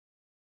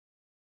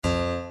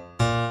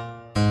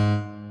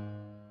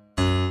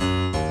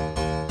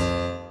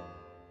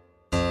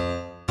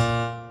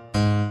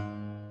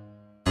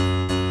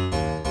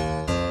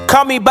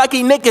Call me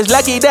Bucky, niggas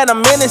lucky that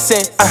I'm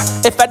innocent.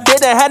 If I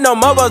didn't have no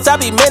morals, I'd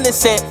be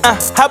menacing.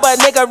 How a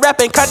nigga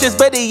rapping conscious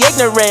but he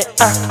ignorant?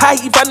 How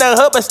he from the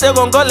hood but still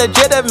gon' go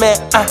legitimate?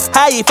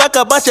 How he fuck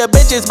a bunch of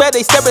bitches but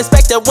they still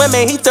respect the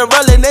women? He still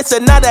rollin' in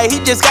Sonata, he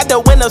just got the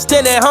windows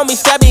tinted. Homie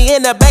stab me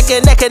in the back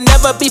and that can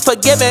never be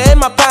forgiven. And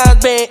my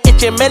palms been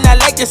itching, man, I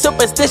like the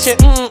superstition.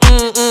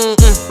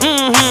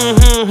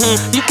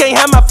 You can't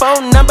have my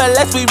phone number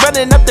unless we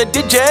running up the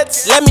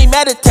digits. Let me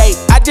meditate,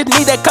 I just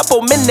need a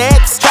couple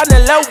minutes.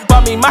 Tryna low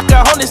ball me, my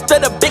cojones to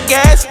the big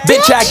ass.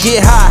 Bitch, I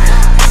get high.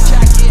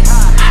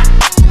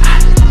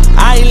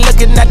 I ain't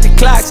looking at the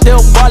clock,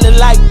 still ballin'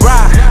 like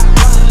Bry.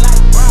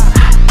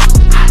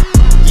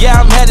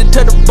 Yeah, I'm headed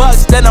to the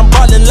Bucks, then I'm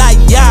ballin' like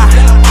yeah.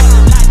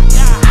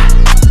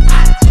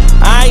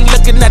 I ain't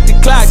looking at the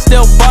clock,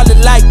 still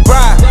ballin' like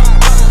Bry.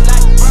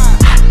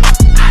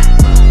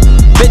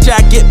 Bitch,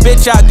 I get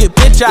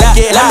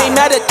high. Let me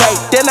meditate,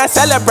 then I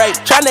celebrate.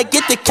 Tryna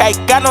get the cake,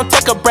 I don't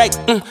take a break.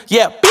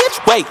 Yeah, bitch,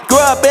 wait. Grew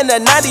up in the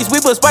 90s, we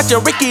was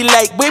watching Ricky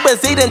Lake. We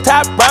was eating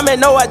top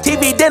ramen on a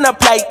TV dinner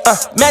plate.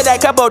 Made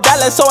that couple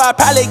dollars, so I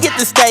probably get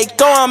the steak.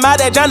 Go on out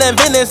at John and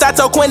Venice, I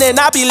told Quinn and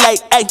I'll be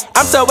late. Ay,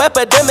 I'm so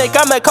epidemic,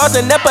 I'ma cause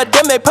an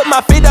epidemic. Put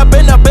my feet up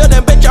in the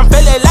building, bitch, I'm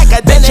feeling like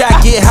a bitch, I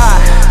get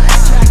high.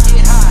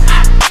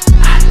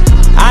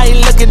 I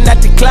ain't looking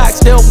at the clock,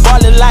 still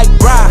ballin' like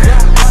Bry.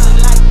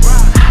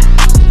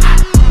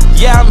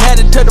 Yeah, I'm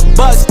headed to the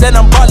Bucks, then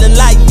I'm ballin'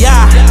 like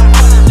yeah.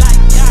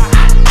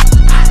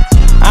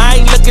 I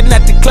ain't looking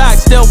at the clock,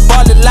 still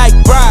ballin' like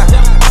Bry.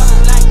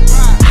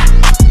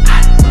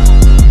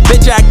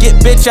 Bitch, I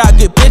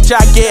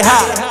get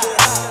high.